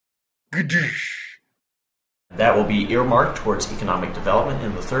That will be earmarked towards economic development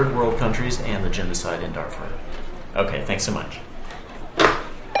in the third world countries and the genocide in Darfur. Okay, thanks so much.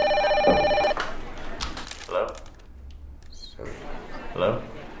 Hello? Hello?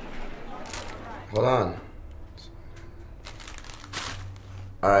 Hold on.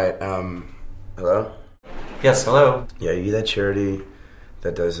 Alright, hello? Yes, hello? Yeah, you that charity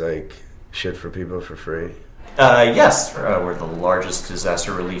that does, like, shit for people for free? Yes, we're the largest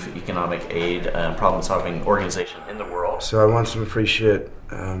disaster relief, economic aid, problem-solving organization in the world. So I want some free shit.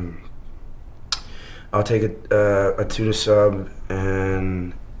 I'll take a tuna sub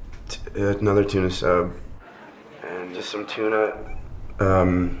and another tuna sub and just some tuna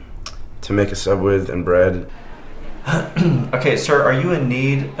to make a sub with and bread. Okay, sir, are you in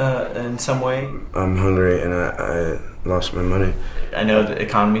need in some way? I'm hungry and I lost my money. I know the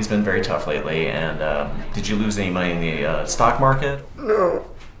economy's been very tough lately, and did you lose any money in the stock market? No.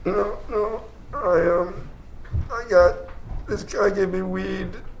 I got, this guy gave me weed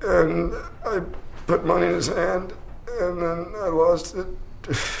and I put money in his hand and then I lost it.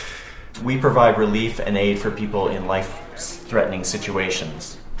 We provide relief and aid for people in life-threatening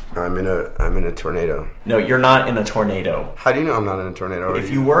situations. I'm in a tornado. No, you're not in a tornado. How do you know I'm not in a tornado? If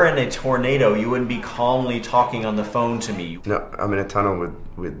you were in a tornado, you wouldn't be calmly talking on the phone to me. No, I'm in a tunnel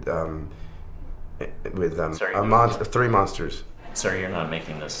with Sorry, three monsters. Sir, you're not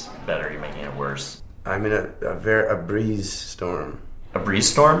making this better, you're making it worse. I'm in a breeze storm. A breeze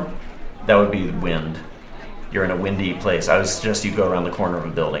storm? That would be wind. You're in a windy place. I would suggest you go around the corner of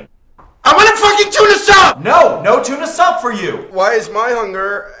a building. I want a fucking tuna sub! No tuna sub for you! Why is my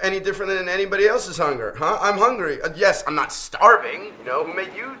hunger any different than anybody else's hunger, huh? I'm hungry. Yes, I'm not starving. You know, who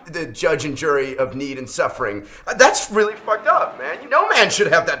made you the judge and jury of need and suffering? That's really fucked up, man. No man should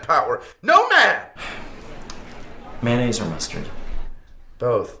have that power. No man! Mayonnaise or mustard?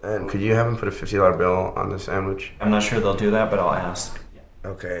 Both. And could you have him put a $50 bill on the sandwich? I'm not sure they'll do that, but I'll ask.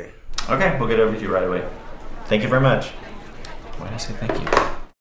 Okay. Okay, we'll get over to you right away. Thank you very much. Why did I say thank you?